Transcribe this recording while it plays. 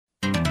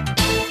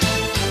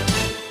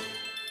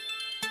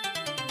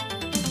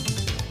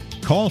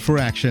Call for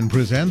Action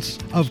presents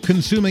Of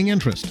Consuming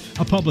Interest,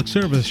 a public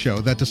service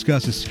show that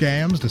discusses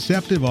scams,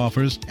 deceptive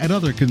offers, and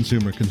other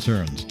consumer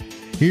concerns.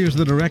 Here's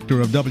the director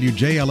of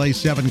WJLA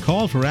 7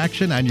 Call for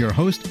Action and your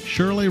host,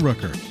 Shirley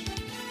Rooker.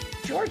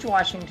 George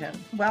Washington.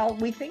 Well,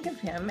 we think of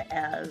him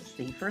as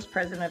the first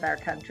president of our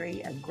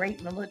country, a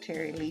great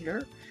military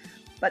leader.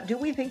 But do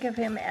we think of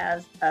him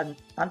as an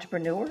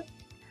entrepreneur?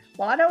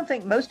 Well, I don't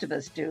think most of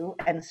us do,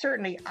 and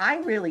certainly I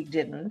really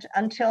didn't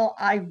until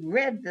I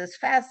read this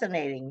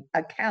fascinating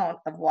account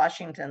of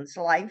Washington's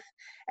life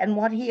and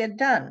what he had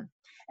done.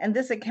 And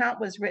this account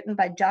was written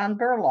by John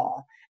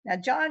Berlau. Now,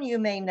 John, you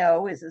may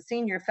know, is a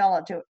senior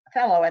fellow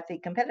at the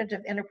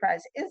Competitive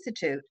Enterprise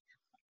Institute,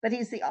 but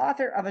he's the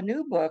author of a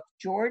new book,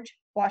 George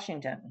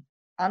Washington,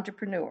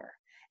 Entrepreneur.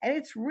 And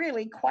it's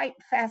really quite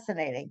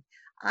fascinating.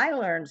 I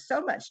learned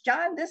so much.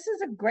 John, this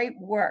is a great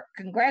work.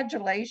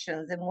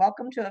 Congratulations and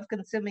welcome to Of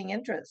Consuming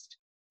Interest.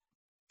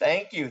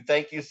 Thank you.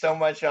 Thank you so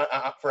much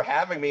for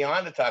having me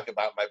on to talk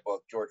about my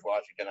book, George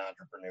Washington,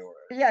 Entrepreneur.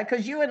 Yeah,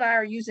 because you and I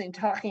are usually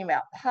talking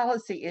about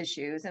policy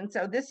issues. And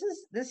so this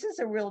is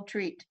a real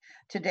treat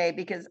today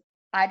because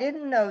I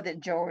didn't know that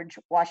George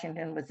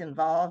Washington was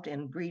involved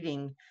in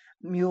breeding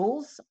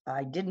mules.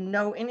 I didn't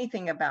know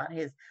anything about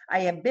I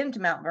have been to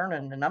Mount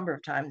Vernon a number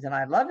of times and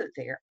I love it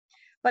there.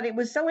 But it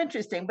was so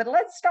interesting. But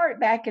let's start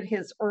back at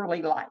his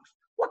early life.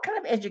 What kind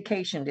of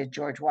education did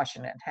George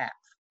Washington have?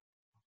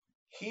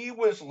 He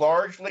was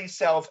largely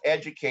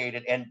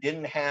self-educated and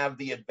didn't have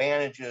the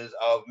advantages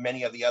of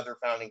many of the other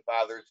founding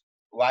fathers,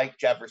 like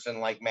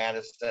Jefferson, like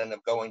Madison,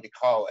 of going to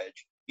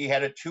college. He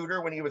had a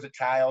tutor when he was a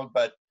child,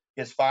 but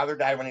his father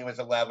died when he was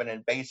 11,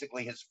 and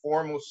basically his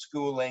formal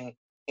schooling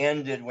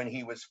ended when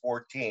he was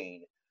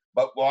 14.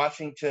 But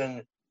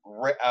Washington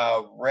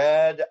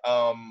read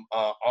all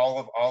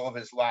of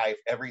his life,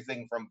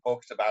 everything from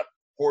books about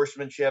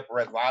horsemanship,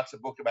 read lots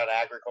of books about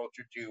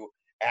agriculture, to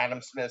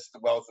Adam Smith's The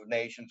Wealth of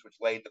Nations, which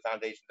laid the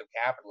foundations of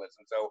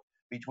capitalism. So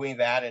between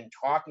that and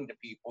talking to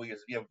people, he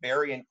was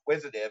very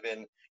inquisitive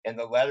in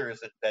the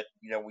letters that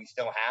we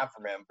still have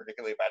from him,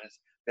 particularly about his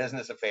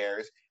business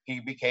affairs.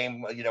 He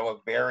became a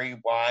very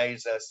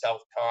wise,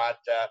 self-taught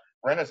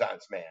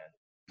Renaissance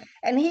man.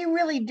 And he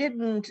really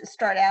didn't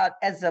start out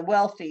as a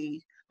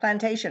wealthy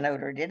plantation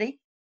owner, did he?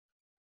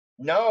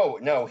 No,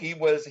 he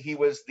was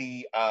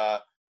the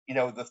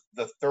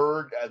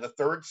the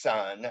third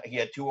son. He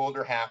had two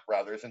older half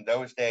brothers. In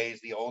those days,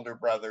 the older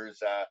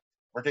brothers,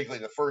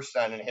 particularly the first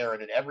son,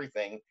 inherited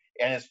everything,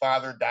 and his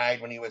father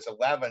died when he was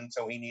 11,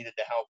 so he needed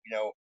to help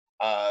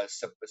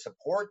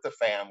support the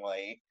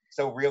family.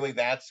 So really,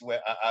 that's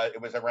what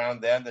it was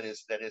around then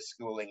that his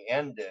schooling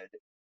ended.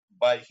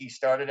 But he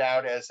started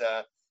out as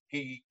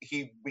he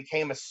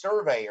became a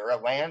surveyor, a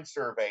land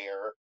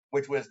surveyor,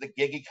 which was the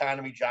gig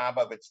economy job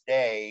of its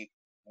day.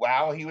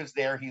 While he was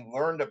there, he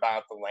learned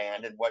about the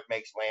land and what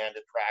makes land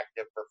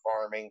attractive for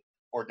farming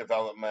or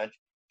development.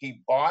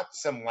 He bought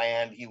some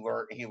land he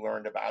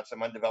learned about,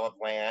 some undeveloped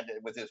land,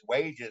 with his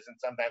wages, and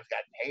sometimes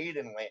got paid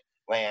in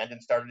land,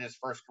 and started his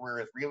first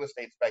career as real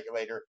estate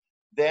speculator.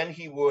 Then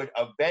he would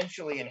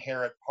eventually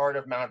inherit part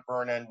of Mount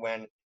Vernon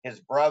when his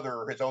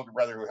older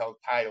brother who held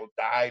title,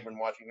 died when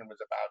Washington was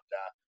about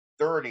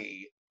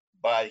 30.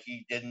 But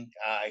he didn't.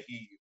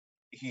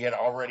 He had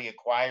already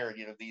acquired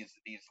these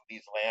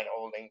land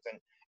holdings,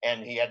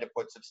 and he had to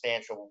put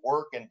substantial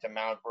work into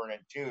Mount Vernon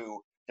too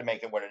to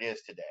make it what it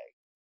is today.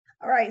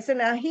 All right, so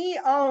now he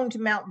owned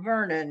Mount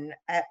Vernon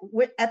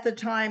at the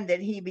time that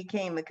he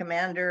became a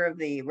commander of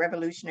the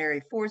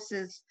Revolutionary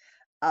Forces.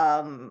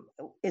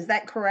 Is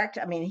that correct?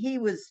 I mean, he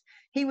was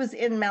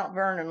in Mount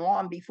Vernon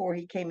long before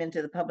he came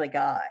into the public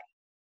eye.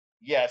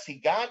 Yes, he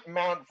got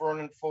Mount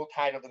Vernon full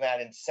title to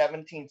that in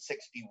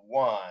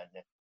 1761.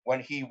 When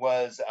he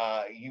was,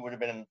 he would have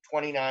been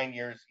 29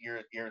 years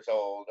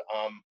old.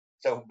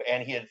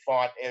 And he had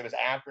fought. It was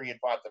after he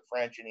had fought the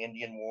French and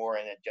Indian War,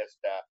 and had just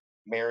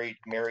married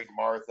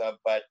Martha.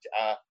 But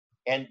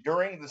and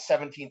during the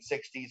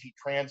 1760s, he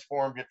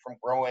transformed it from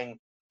growing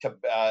to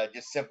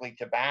just simply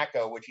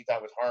tobacco, which he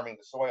thought was harming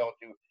the soil,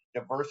 to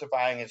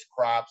diversifying his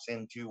crops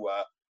into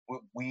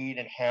wheat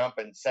and hemp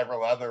and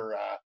several other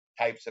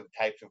types of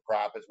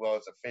crop, as well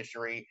as a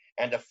fishery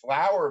and a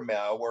flour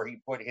mill, where he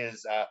put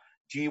his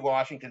G.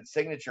 Washington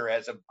signature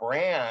as a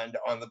brand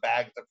on the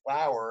bags of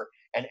flour,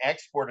 and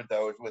exported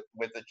those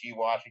with the G.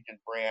 Washington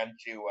brand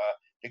to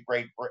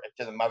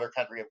the mother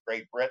country of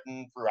Great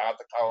Britain, throughout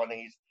the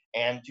colonies,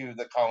 and to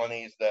the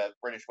colonies, the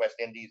British West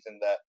Indies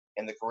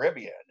and the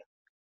Caribbean.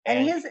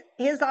 And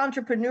his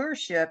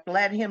entrepreneurship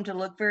led him to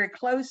look very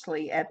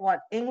closely at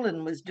what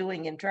England was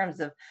doing in terms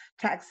of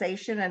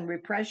taxation and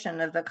repression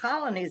of the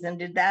colonies. And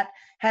did that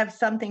have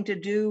something to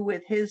do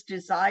with his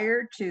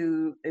desire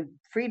to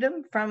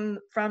freedom from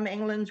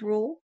England's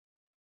rule?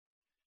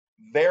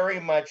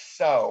 Very much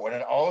so. And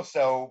it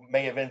also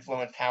may have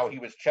influenced how he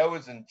was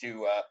chosen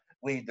to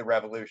lead the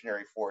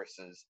revolutionary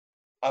forces.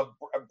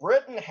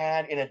 Britain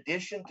had, in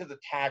addition to the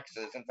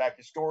taxes, in fact,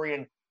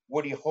 historian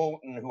Woody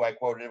Holton, who I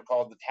quoted,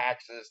 called the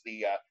taxes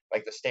the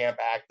Stamp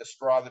Act, the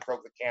straw that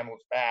broke the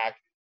camel's back.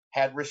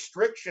 had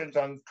restrictions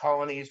on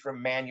colonies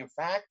from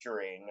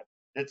manufacturing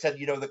that said,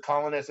 the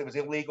colonists, it was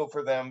illegal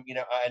for them,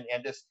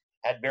 and this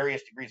had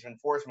various degrees of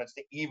enforcements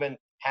to even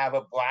have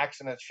a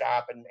blacksmith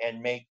shop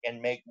and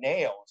make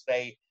nails.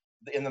 They,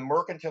 in the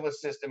mercantilist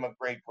system of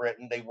Great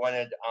Britain, they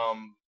wanted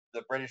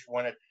the British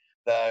wanted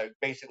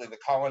basically the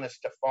colonists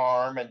to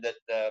farm, and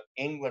that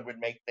England would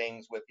make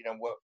things with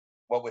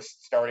what was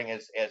starting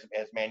as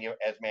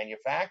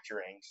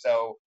manufacturing.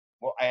 So,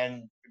 well,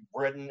 and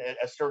Britain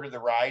asserted the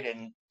right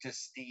and to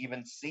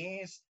even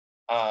seize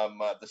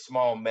the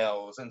small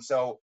mills. And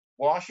so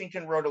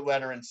Washington wrote a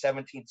letter in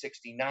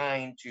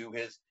 1769 to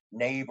his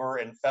neighbor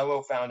and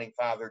fellow founding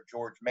father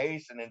George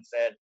Mason and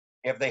said,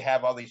 if they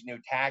have all these new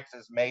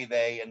taxes, may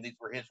they, and these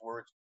were his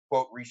words,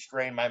 quote,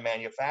 restrain my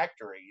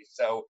manufactories.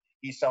 So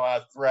he saw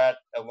a threat,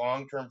 a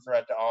long-term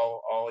threat to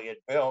all he had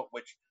built,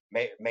 which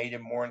made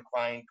him more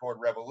inclined toward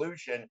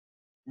revolution.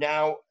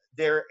 Now,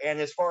 and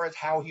as far as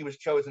how he was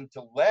chosen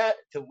to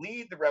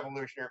lead the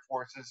revolutionary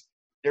forces,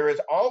 there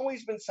has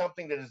always been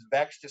something that has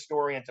vexed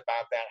historians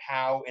about that,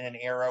 how in an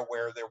era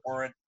where there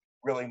weren't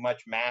really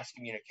much mass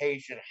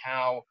communication,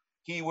 how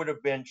he would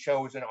have been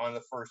chosen on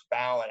the first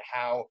ballot,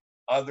 how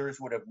others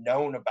would have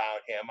known about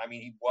him. I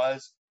mean, he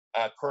was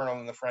a colonel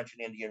in the French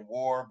and Indian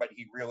War, but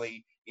he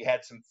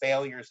had some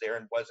failures there,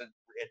 and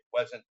it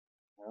wasn't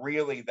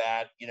really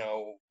that,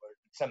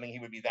 something he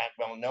would be that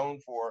well known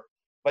for.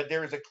 But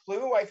there's a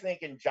clue, I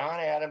think, in John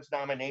Adams'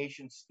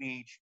 nomination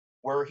speech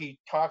where he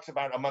talks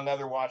about, among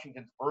other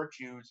Washington's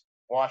virtues,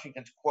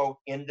 Washington's, quote,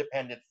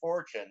 independent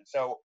fortune.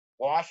 So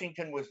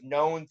Washington was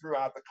known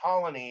throughout the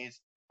colonies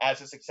as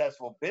a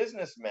successful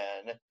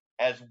businessman,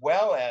 as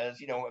well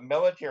as, a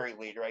military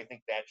leader. I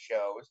think that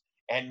shows.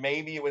 And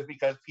maybe it was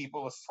because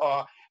people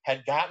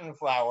had gotten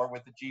flour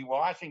with the G.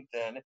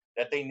 Washington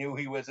that they knew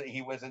he was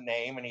a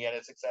name, and he had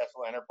a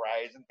successful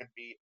enterprise and could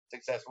be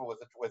successful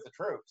with the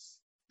troops.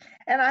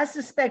 And I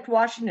suspect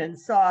Washington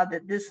saw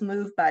that this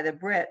move by the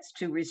Brits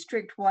to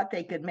restrict what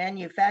they could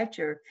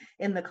manufacture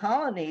in the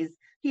colonies,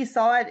 he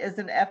saw it as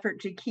an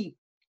effort to keep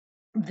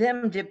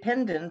them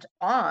dependent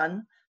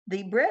on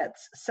the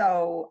Brits.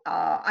 So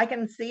I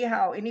can see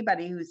how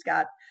anybody who's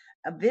got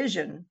a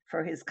vision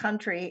for his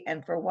country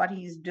and for what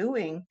he's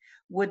doing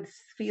would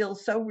feel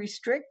so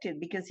restricted,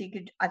 because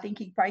I think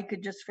he probably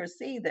could just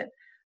foresee that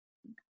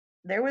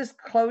there was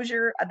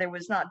closure, there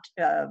was not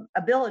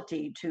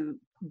ability to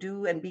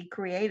do and be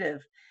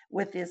creative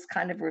with this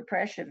kind of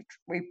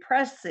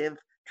repressive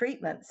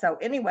treatment. So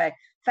anyway,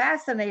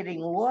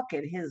 fascinating look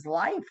at his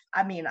life.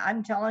 I mean,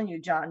 I'm telling you,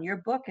 John, your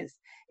book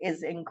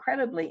is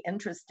incredibly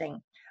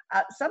interesting.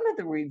 Some of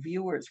the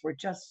reviewers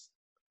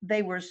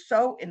they were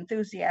so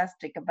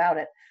enthusiastic about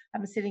it.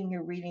 I'm sitting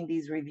here reading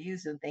these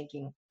reviews and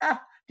thinking,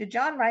 did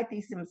John write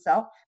these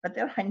himself? But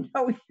then I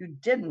know you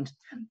didn't.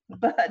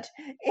 But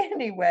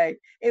anyway,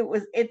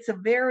 it's a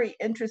very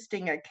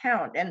interesting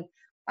account. And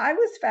I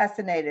was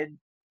fascinated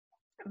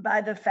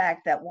by the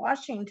fact that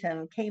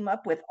Washington came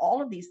up with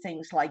all of these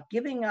things, like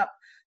giving up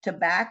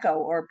tobacco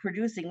or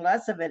producing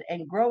less of it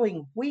and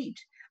growing wheat.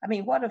 I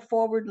mean, what a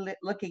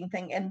forward-looking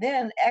thing. And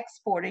then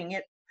exporting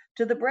it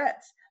to the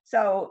Brits.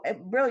 So a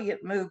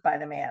brilliant move by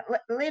the man.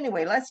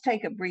 Anyway, let's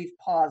take a brief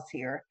pause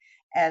here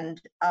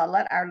and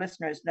let our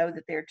listeners know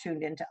that they're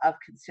tuned into Of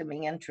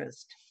Consuming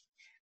Interest.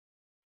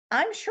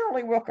 I'm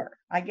Shirley Rooker.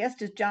 My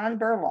guest is John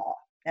Berlau.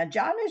 Now,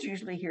 John is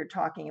usually here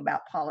talking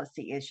about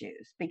policy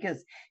issues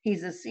because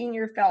he's a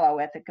senior fellow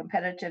at the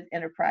Competitive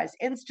Enterprise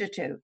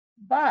Institute,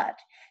 but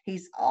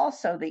he's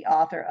also the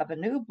author of a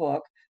new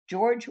book,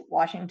 George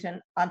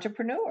Washington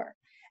Entrepreneur.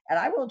 And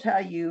I will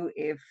tell you,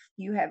 if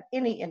you have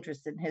any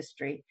interest in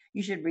history,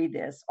 you should read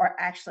this, or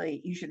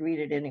actually you should read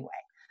it anyway,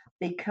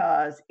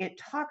 because it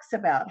talks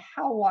about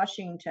how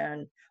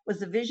Washington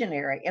was a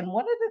visionary. And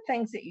one of the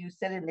things that you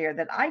said in there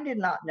that I did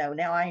not know,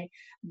 now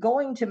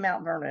going to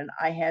Mount Vernon,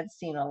 I had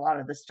seen a lot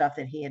of the stuff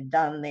that he had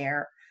done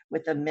there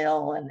with the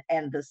mill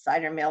and the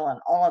cider mill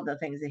and all of the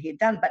things that he'd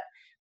done, but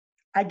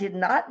I did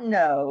not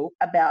know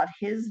about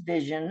his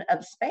vision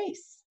of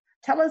space.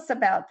 Tell us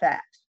about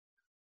that.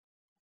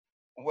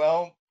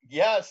 Well,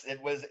 yes,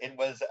 it was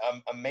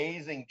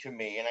amazing to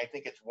me, and I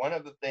think it's one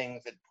of the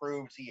things that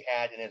proves he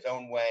had, in his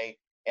own way,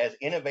 as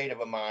innovative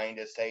a mind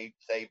as say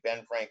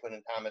Ben Franklin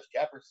and Thomas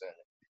Jefferson.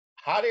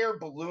 Hot air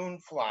balloon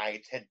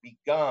flights had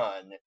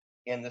begun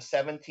in the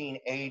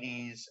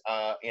 1780s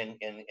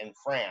in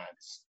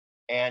France,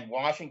 and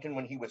Washington,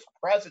 when he was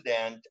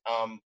president,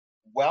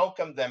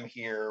 welcomed them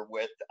here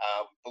with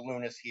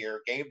balloonists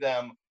here, gave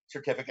them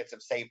certificates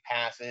of safe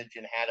passage,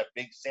 and had a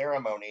big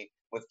ceremony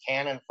with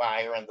cannon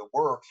fire and the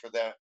works for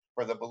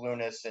the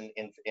balloonists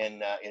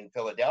in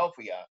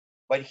Philadelphia.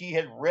 But he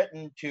had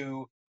written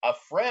to a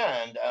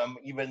friend,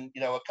 even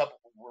a couple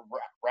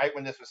right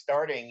when this was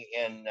starting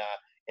in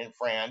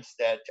France,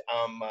 that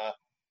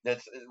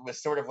that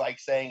was sort of like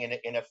saying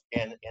in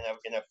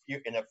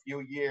a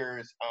few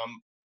years,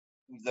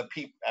 the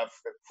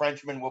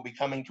Frenchmen will be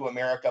coming to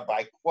America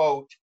by,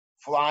 quote,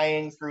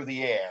 flying through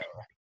the air.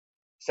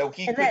 So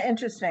Isn't that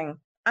interesting?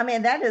 I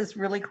mean, that is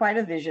really quite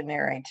a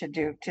visionary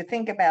to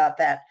think about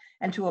that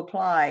and to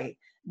apply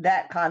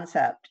that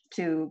concept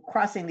to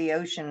crossing the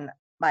ocean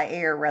by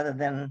air rather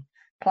than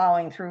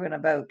plowing through in a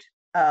boat.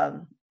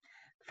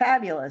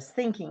 Fabulous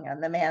thinking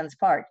on the man's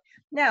part.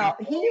 Now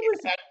he was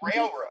had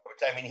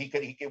railroads. I mean, he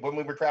could when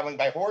we were traveling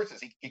by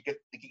horses, he could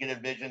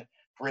envision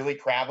really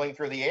traveling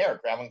through the air,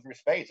 traveling through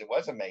space. It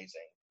was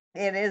amazing.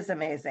 It is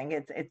amazing.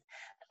 It's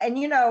and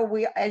you know,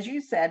 we, as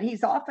you said,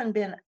 he's often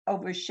been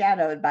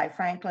overshadowed by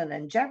Franklin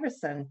and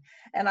Jefferson,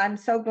 and I'm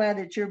so glad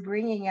that you're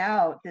bringing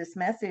out this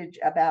message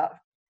about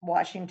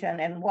Washington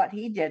and what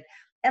he did.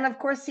 And of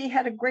course, he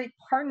had a great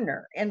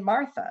partner in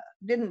Martha,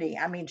 didn't he?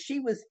 I mean, she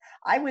was,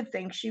 I would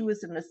think she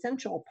was an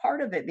essential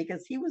part of it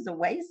because he was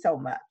away so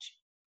much.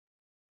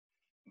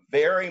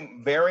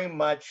 Very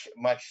much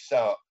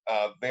so.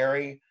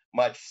 Very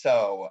much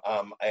so.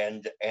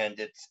 And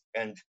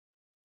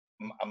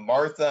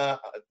Martha,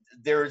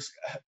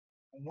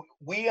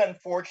 we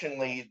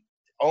unfortunately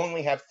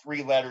only have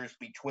 3 letters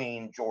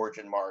between George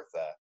and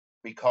Martha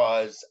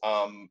because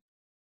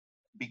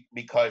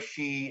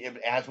she,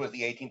 as was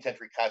the 18th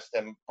century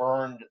custom,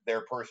 burned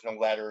their personal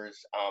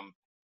letters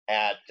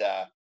at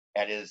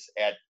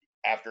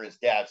after his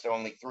death. So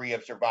only 3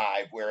 have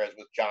survived, whereas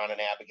with John and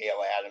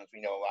Abigail Adams,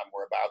 we know a lot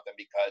more about them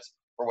because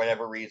for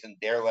whatever reason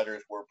their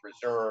letters were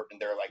preserved,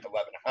 and there are like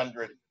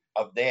 1,100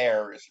 of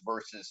theirs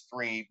versus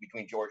 3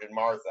 between George and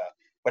Martha.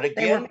 But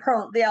again,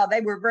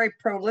 they were very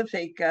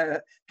prolific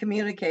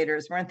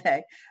communicators, weren't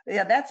they?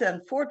 Yeah, that's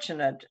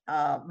unfortunate.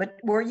 But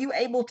were you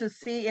able to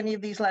see any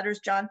of these letters,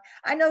 John?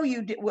 I know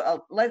you did.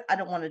 Well, I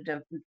don't want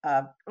to.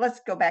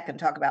 Let's go back and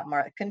talk about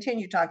Martha.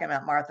 Continue talking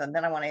about Martha, and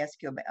then I want to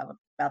ask you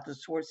about the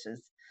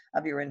sources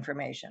of your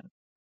information.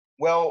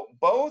 Well,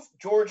 both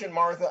George and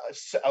Martha,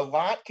 a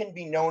lot can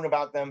be known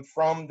about them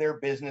from their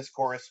business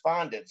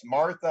correspondence.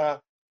 Martha,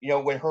 you know,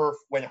 when her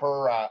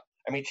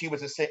I mean, she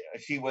was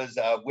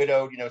a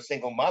widowed, you know,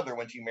 single mother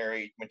when she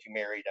married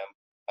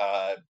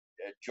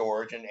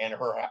George, and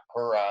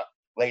her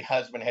late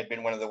husband had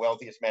been one of the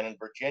wealthiest men in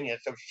Virginia.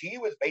 So she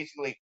was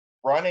basically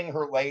running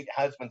her late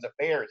husband's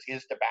affairs,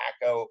 his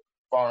tobacco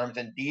farms,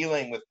 and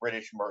dealing with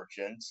British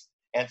merchants.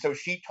 And so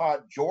she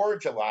taught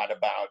George a lot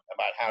about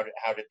how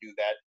to do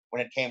that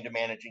when it came to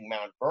managing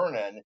Mount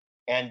Vernon.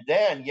 And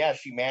then, yes,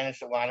 she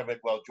managed a lot of it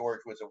while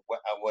George was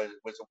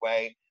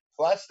away.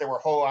 Plus, there were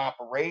whole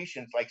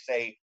operations like,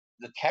 say,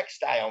 the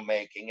textile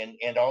making,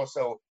 and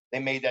also they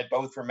made that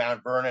both for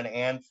Mount Vernon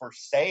and for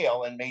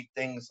sale, and made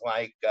things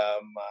like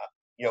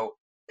you know,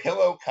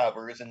 pillow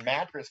covers and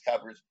mattress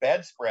covers,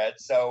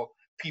 bedspreads. So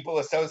people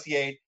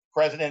associate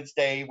President's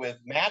Day with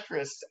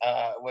mattress,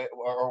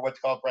 or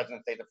what's called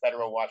President's Day, the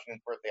federal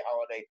Washington's birthday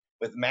holiday,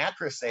 with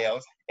mattress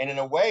sales. And in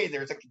a way,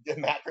 there's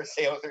mattress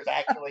sales. There's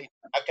actually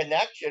a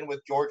connection with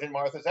George and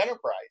Martha's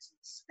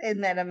enterprises.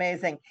 Isn't that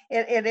amazing?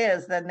 It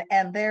is,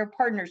 and their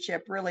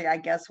partnership really, I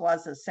guess,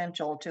 was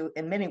essential to,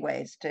 in many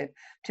ways,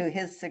 to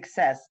his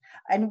success.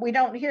 And we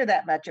don't hear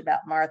that much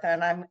about Martha,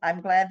 and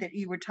I'm glad that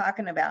you were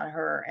talking about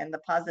her and the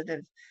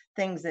positive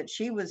things that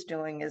she was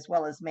doing, as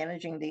well as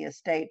managing the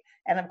estate.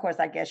 And of course,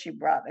 I guess she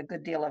brought a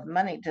good deal of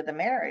money to the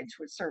marriage,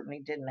 which certainly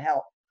didn't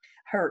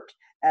hurt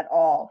at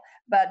all.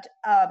 But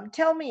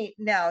tell me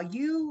now,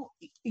 you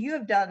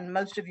have done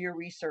most of your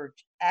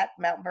research at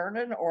Mount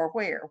Vernon, or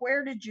where?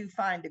 Where did you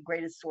find the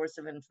greatest source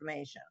of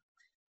information?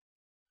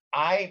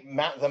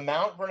 The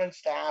Mount Vernon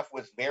staff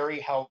was very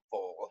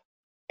helpful,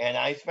 and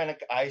I spent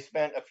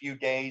a few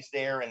days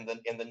there in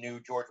the new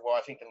George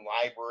Washington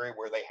Library,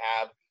 where they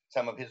have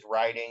some of his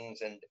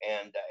writings and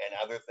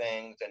other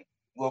things, and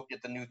looked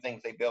at the new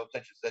things they built,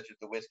 such as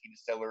the whiskey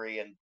distillery,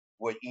 and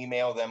would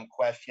email them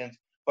questions.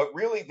 But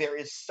really, there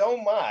is so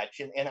much,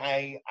 and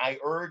I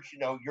urge, you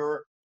know,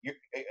 your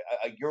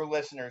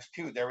listeners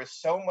too. There is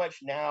so much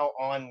now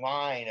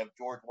online of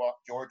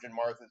George and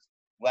Martha's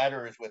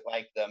letters, with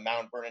like the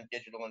Mount Vernon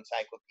Digital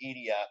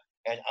Encyclopedia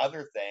and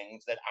other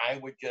things, that I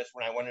would just,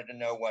 when I wanted to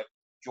know what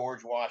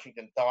George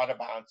Washington thought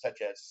about such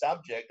a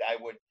subject,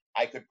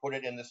 I could put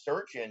it in the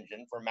search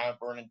engine for Mount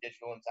Vernon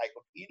Digital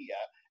Encyclopedia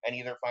and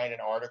either find an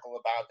article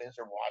about this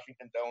or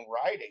Washington's own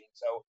writing.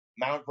 So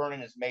Mount Vernon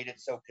has made it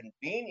so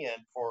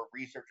convenient for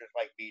researchers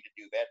like me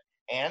to do that,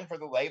 and for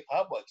the lay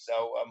public.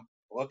 So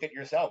look at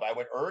yourself. I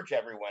would urge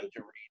everyone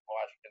to read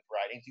Washington's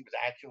writings. He was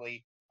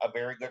actually a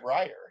very good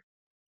writer.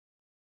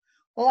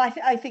 Well,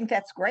 I think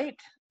that's great,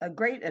 a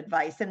great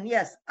advice. And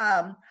yes,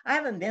 I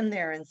haven't been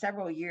there in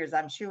several years.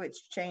 I'm sure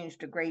it's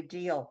changed a great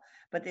deal,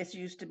 but this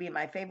used to be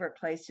my favorite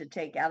place to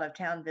take out of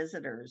town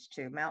visitors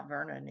to Mount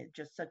Vernon. It's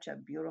just such a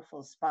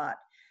beautiful spot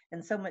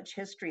and so much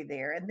history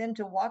there. And then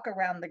to walk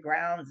around the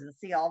grounds and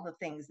see all the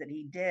things that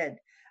he did.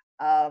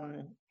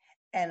 Um,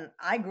 and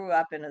I grew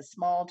up in a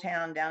small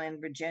town down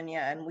in Virginia,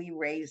 and we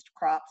raised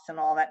crops and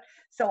all that.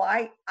 So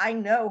I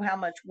know how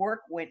much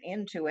work went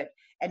into it.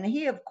 And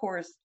he, of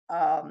course,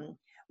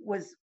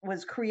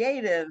 was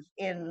creative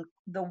in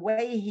the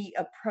way he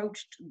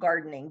approached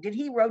gardening. Did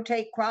he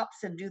rotate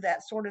crops and do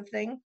that sort of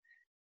thing?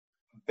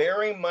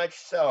 Very much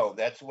so.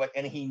 That's what,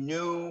 and he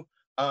knew.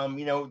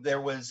 You know,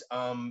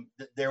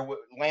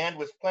 land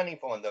was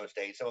plentiful in those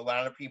days, so a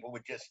lot of people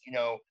would just, you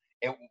know,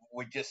 it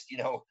would just,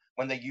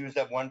 when they used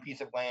up one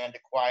piece of land,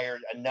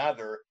 acquired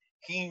another.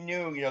 He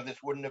knew,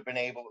 this wouldn't have been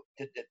able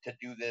to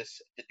do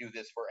this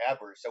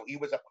forever. So he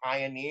was a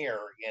pioneer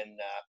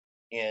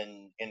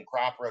in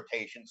crop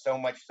rotation, so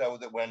much so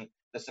that when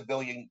the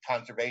Civilian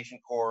Conservation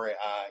Corps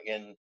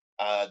in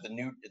the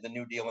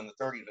New Deal in the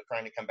 30s were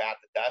trying to combat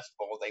the Dust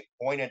Bowl, they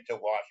pointed to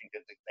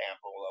Washington's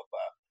example of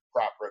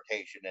crop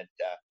rotation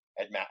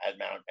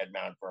at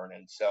Mount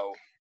Vernon. So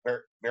very,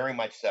 very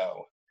much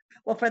so.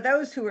 Well, for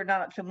those who are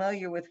not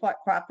familiar with what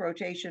crop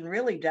rotation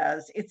really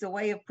does, it's a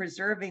way of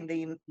preserving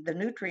the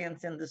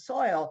nutrients in the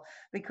soil,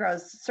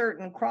 because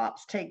certain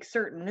crops take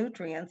certain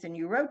nutrients and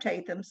you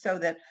rotate them so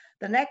that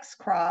the next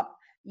crop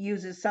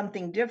uses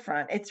something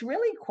different. It's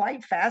really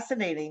quite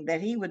fascinating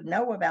that he would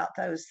know about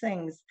those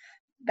things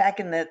back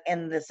in the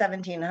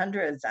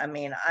 1700s. I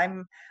mean,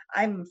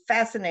 I'm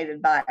fascinated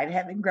by it,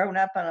 having grown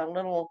up on a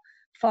little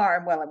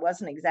farm. Well, it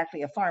wasn't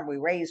exactly a farm. We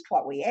raised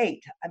what we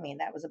ate. I mean,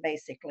 that was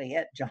basically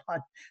it, John.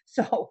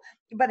 So,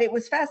 but it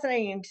was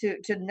fascinating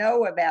to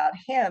know about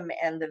him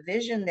and the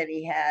vision that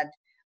he had,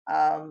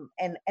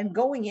 and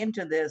going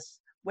into this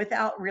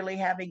without really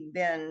having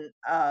been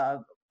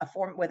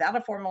without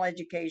a formal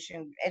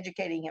education,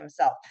 educating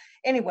himself.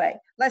 Anyway,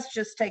 let's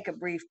just take a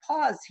brief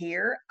pause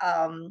here.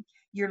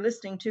 You're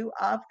listening to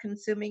Of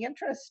Consuming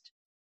Interest.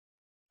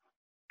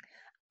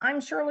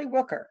 I'm Shirley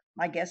Rooker.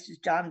 My guest is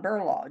John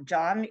Berlau.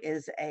 John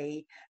is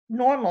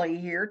normally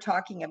here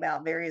talking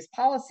about various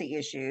policy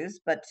issues,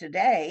 but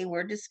today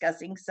we're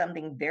discussing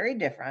something very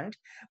different.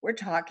 We're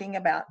talking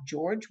about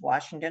George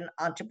Washington,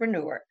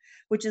 Entrepreneur,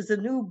 which is a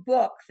new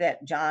book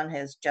that John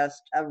has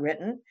just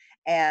written,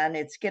 and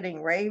it's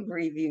getting rave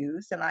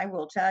reviews. And I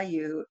will tell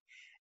you,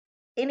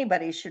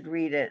 anybody should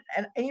read it.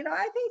 And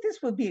I think this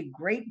would be a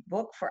great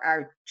book for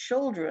our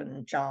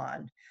children,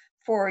 John,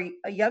 for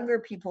younger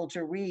people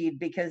to read,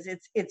 because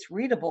it's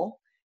readable.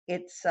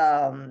 It's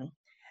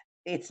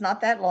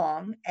not that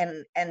long,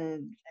 and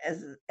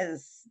as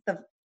the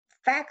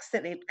facts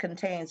that it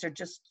contains are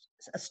just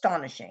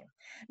astonishing.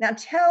 Now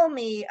tell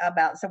me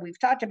about, so we've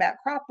talked about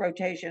crop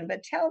rotation,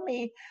 but tell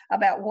me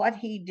about what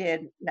he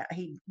did. Now,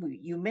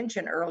 you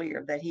mentioned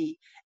earlier that he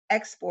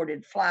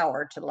exported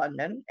flour to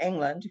London,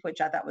 England,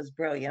 which I thought was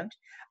brilliant.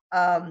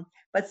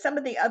 But some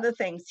of the other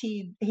things,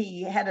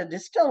 he had a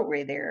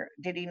distillery there,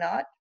 did he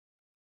not?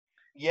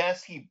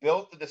 Yes, he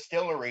built the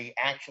distillery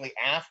actually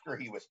after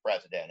he was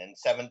president in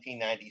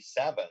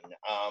 1797.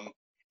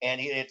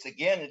 And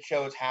it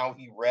shows how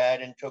he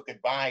read and took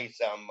advice.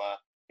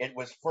 It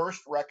was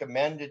first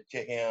recommended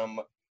to him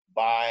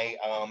by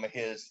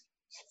his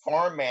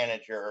farm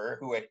manager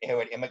who had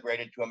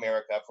immigrated to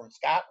America from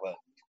Scotland.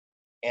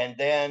 And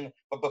then,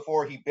 but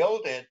before he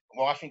built it,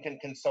 Washington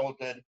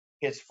consulted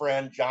his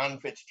friend John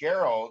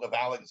Fitzgerald of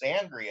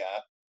Alexandria,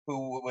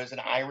 who was an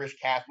Irish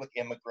Catholic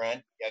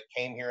immigrant,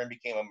 came here and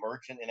became a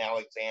merchant in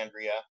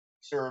Alexandria,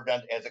 served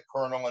as a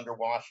colonel under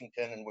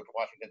Washington and was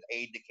Washington's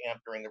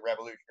aide-de-camp during the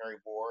Revolutionary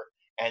War.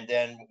 And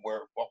then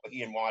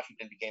he and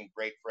Washington became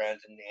great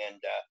friends,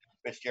 and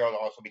Fitzgerald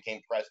also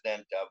became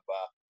president of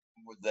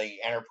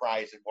the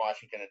enterprise that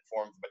Washington had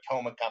formed, the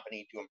Potomac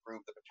Company, to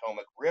improve the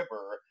Potomac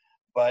River.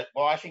 But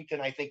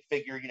Washington, I think,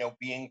 figured,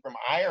 being from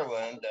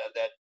Ireland,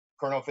 that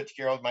Colonel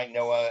Fitzgerald might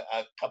know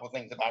a couple of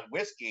things about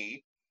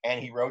whiskey. And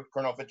he wrote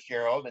Colonel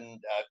Fitzgerald,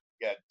 and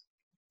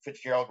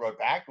Fitzgerald wrote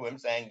back to him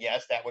saying,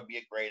 yes, that would be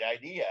a great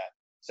idea.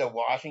 So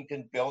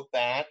Washington built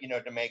that,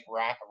 to make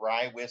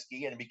rye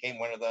whiskey, and it became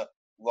one of the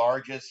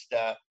largest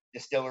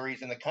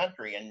distilleries in the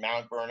country. And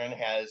Mount Vernon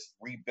has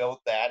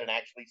rebuilt that and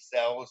actually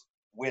sells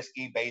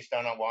whiskey based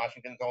on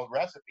Washington's old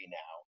recipe now.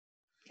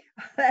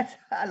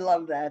 I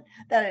love that.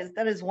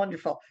 That is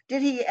wonderful.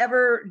 Did he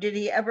ever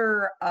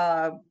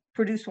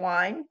produce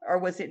wine, or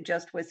was it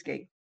just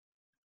whiskey?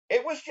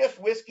 It was just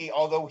whiskey,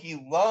 although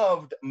he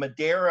loved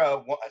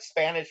Madeira,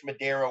 Spanish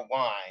Madeira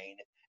wine,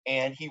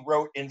 and he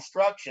wrote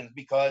instructions,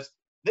 because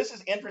this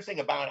is interesting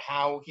about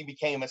how he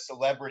became a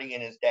celebrity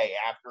in his day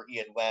after he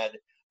had led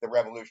the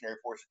Revolutionary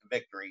forces to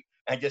victory.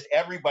 And just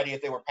everybody,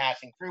 if they were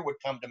passing through, would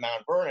come to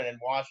Mount Vernon, and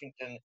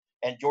Washington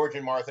and George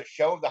and Martha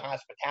showed the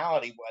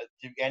hospitality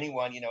to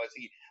anyone, as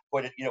he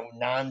put it,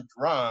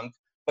 non-drunk.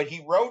 But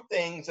he wrote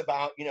things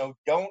about,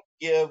 don't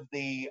give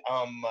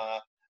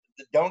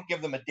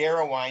the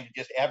Madeira wine to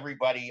just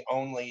everybody,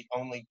 only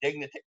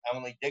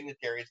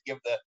dignitaries. Give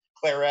the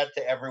claret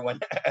to everyone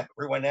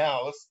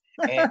else.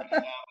 And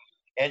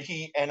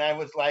I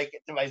was like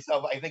to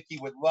myself, I think he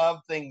would love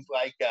things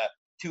like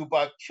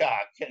 $2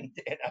 Chuck and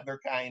other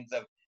kinds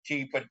of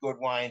cheap but good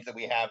wines that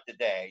we have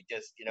today,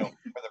 just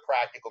for the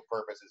practical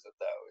purposes of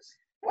those.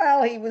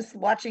 Well, he was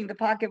watching the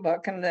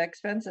pocketbook and the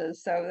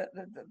expenses, so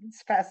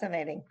it's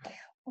fascinating.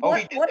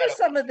 What are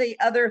some of the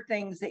other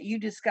things that you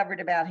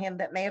discovered about him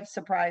that may have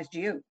surprised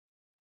you?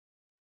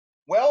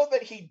 Well,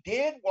 that he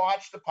did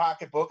watch the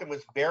pocketbook and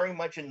was very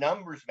much a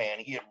numbers man.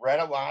 He had read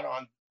a lot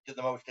on to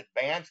the most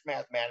advanced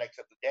mathematics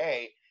of the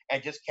day,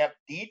 and just kept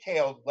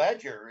detailed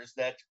ledgers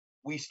that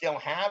we still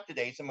have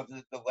today, some of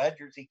the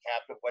ledgers he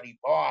kept of what he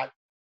bought.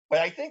 But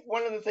I think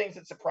one of the things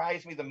that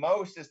surprised me the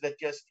most is that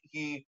just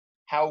he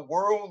how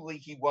worldly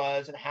he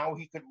was and how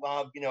he could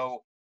love,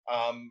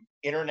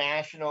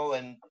 international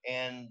and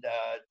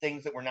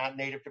things that were not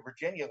native to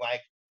Virginia.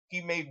 Like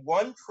he made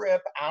one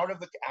trip out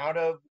of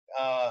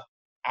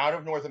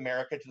North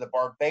America to the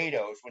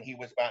Barbados when he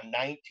was about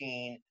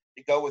 19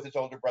 to go with his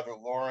older brother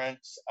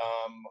Lawrence,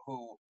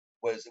 who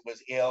was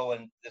ill,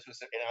 and this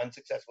was an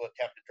unsuccessful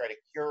attempt to try to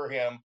cure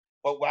him.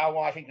 But while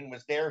Washington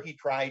was there, he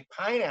tried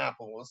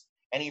pineapples,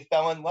 and he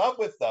fell in love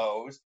with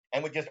those,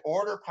 and would just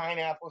order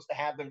pineapples to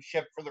have them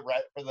shipped for the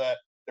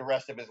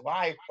rest of his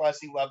life. Plus,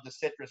 he loved the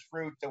citrus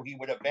fruit, so he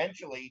would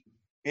eventually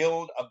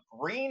build a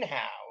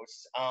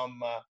greenhouse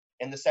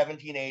in the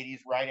 1780s,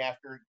 right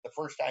after the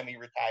first time he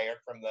retired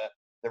from the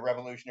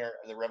revolution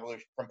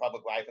from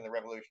public life in the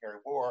Revolutionary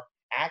War.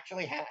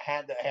 Actually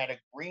had a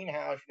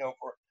greenhouse,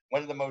 for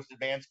one of the most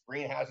advanced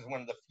greenhouses,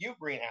 one of the few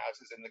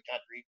greenhouses in the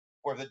country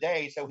for the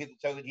day, so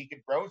that he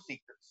could grow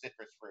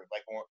citrus fruit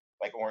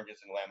like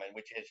oranges and lemon,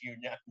 which, as you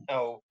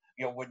know,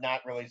 would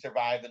not really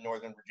survive the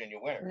Northern Virginia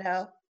winters.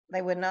 No,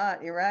 they would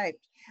not. You're right.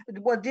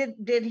 Well,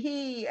 did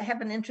he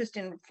have an interest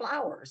in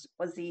flowers?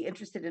 Was he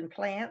interested in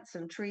plants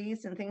and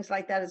trees and things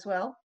like that as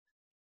well?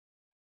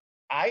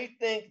 I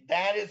think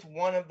that is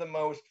one of the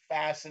most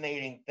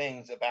fascinating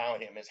things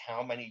about him, is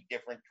how many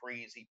different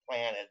trees he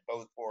planted,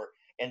 both for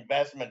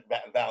investment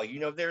value.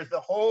 This is the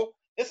whole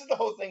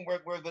thing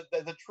where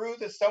the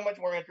truth is so much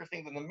more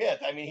interesting than the myth.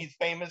 I mean, he's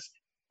famous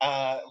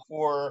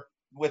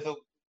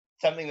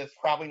something that's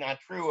probably not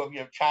true of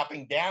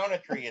chopping down a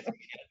tree as a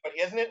kid. But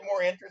isn't it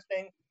more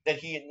interesting that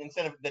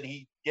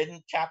he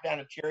didn't chop down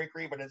a cherry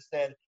tree, but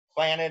instead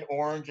planted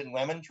orange and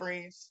lemon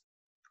trees?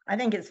 I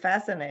think it's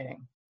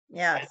fascinating.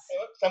 Yes.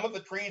 Some of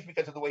the trees,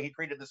 because of the way he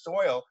treated the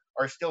soil,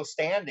 are still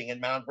standing in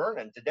Mount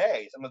Vernon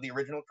today. Some of the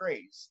original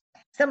trees.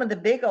 Some of the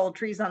big old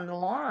trees on the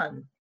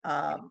lawn,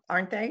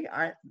 aren't they?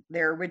 Aren't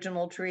they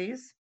original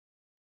trees?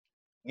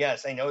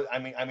 Yes, I know. I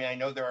mean, I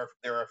know there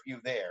are a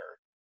few there.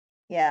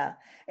 Yeah,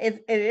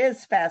 it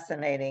is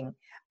fascinating.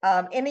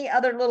 Any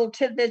other little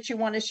tidbits you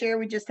want to share?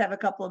 We just have a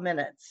couple of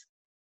minutes.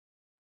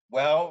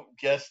 Well,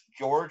 just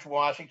George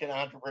Washington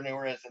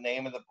Entrepreneur is the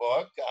name of the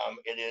book.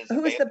 It is.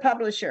 Who is the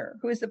publisher?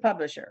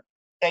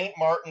 St.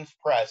 Martin's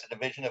Press, a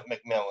division of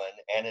Macmillan,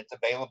 and it's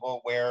available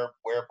where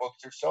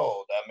books are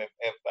sold.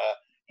 If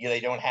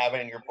they don't have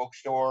it in your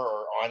bookstore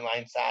or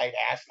online site,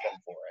 ask them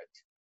for it.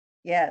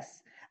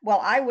 Yes. Well,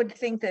 I would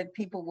think that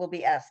people will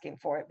be asking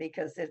for it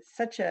because it's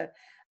such a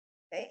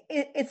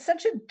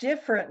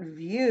different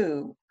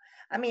view.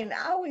 I mean,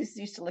 I always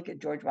used to look at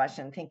George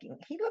Washington thinking,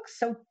 he looks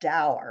so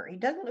dour. He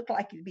doesn't look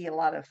like he'd be a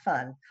lot of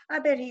fun. I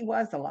bet he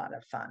was a lot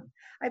of fun.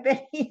 I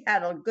bet he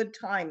had a good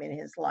time in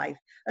his life,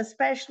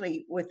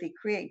 especially with the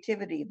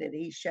creativity that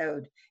he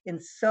showed in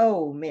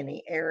so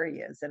many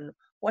areas and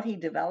what he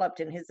developed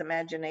in his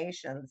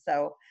imagination.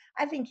 So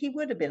I think he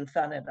would have been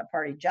fun at a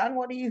party. John,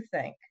 what do you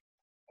think?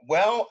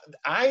 Well,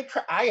 I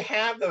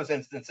have those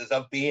instances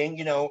of being,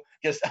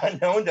 just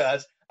unknown to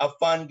us, a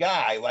fun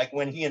guy. Like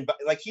when he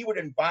would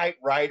invite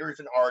writers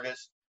and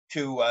artists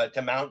to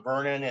Mount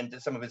Vernon and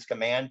to some of his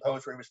command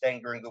posts where he was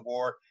staying during the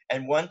war.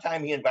 And one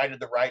time he invited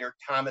the writer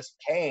Thomas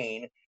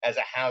Paine as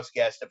a house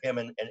guest of him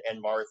and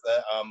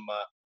Martha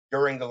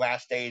during the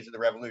last days of the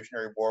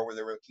Revolutionary War, where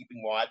they were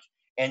keeping watch.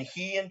 And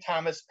he and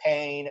Thomas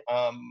Paine,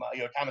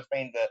 Thomas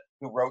Paine,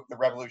 who wrote the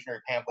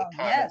revolutionary pamphlet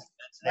Common Sense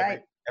and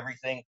right.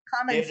 everything.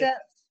 Common Sense.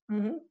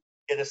 Mm-hmm.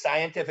 Did a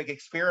scientific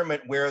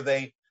experiment where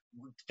to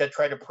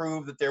try to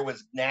prove that there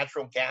was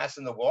natural gas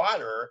in the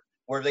water,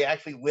 where they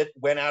actually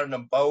went out in a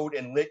boat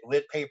and lit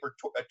paper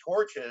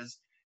torches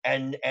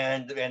and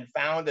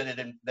found that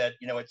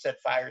it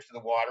set fires to the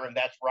water. And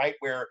that's right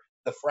where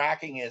the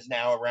fracking is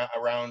now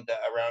around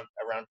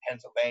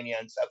Pennsylvania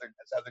and southern.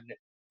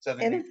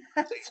 And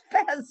that's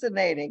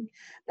fascinating.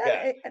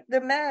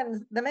 The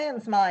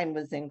man's mind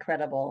was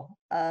incredible,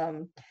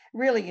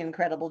 really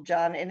incredible,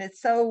 John. And it's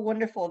so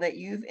wonderful that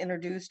you've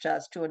introduced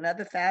us to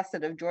another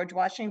facet of George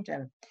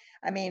Washington.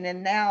 I mean,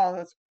 and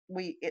now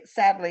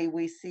sadly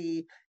we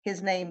see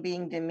his name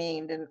being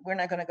demeaned, and we're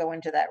not going to go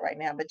into that right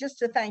now. But just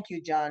to thank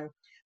you, John,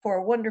 for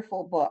a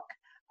wonderful book.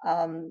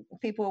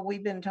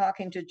 We've been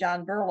talking to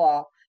John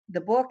Berlau. The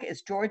book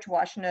is George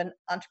Washington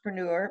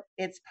Entrepreneur.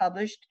 It's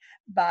published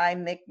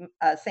by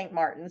St.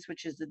 Martin's,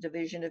 which is the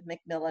division of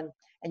Macmillan,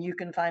 and you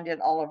can find it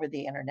all over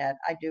the internet.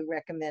 I do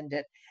recommend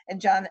it. And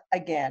John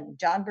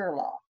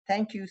Berlau,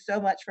 thank you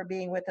so much for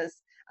being with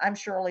us. I'm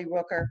Shirley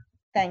Rooker.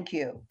 Thank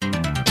you.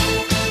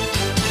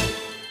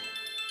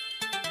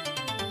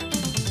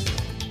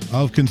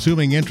 Of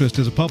Consuming Interest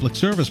is a public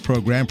service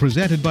program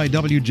presented by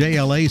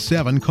WJLA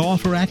 7 Call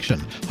for Action,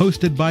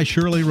 hosted by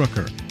Shirley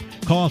Rooker.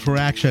 Call for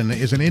Action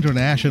is an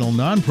international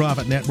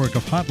nonprofit network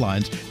of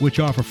hotlines which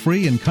offer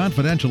free and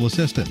confidential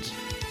assistance.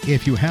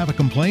 If you have a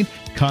complaint,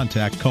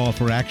 contact Call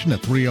for Action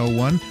at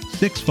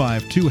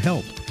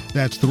 301-652-HELP.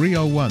 That's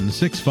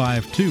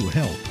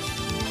 301-652-HELP.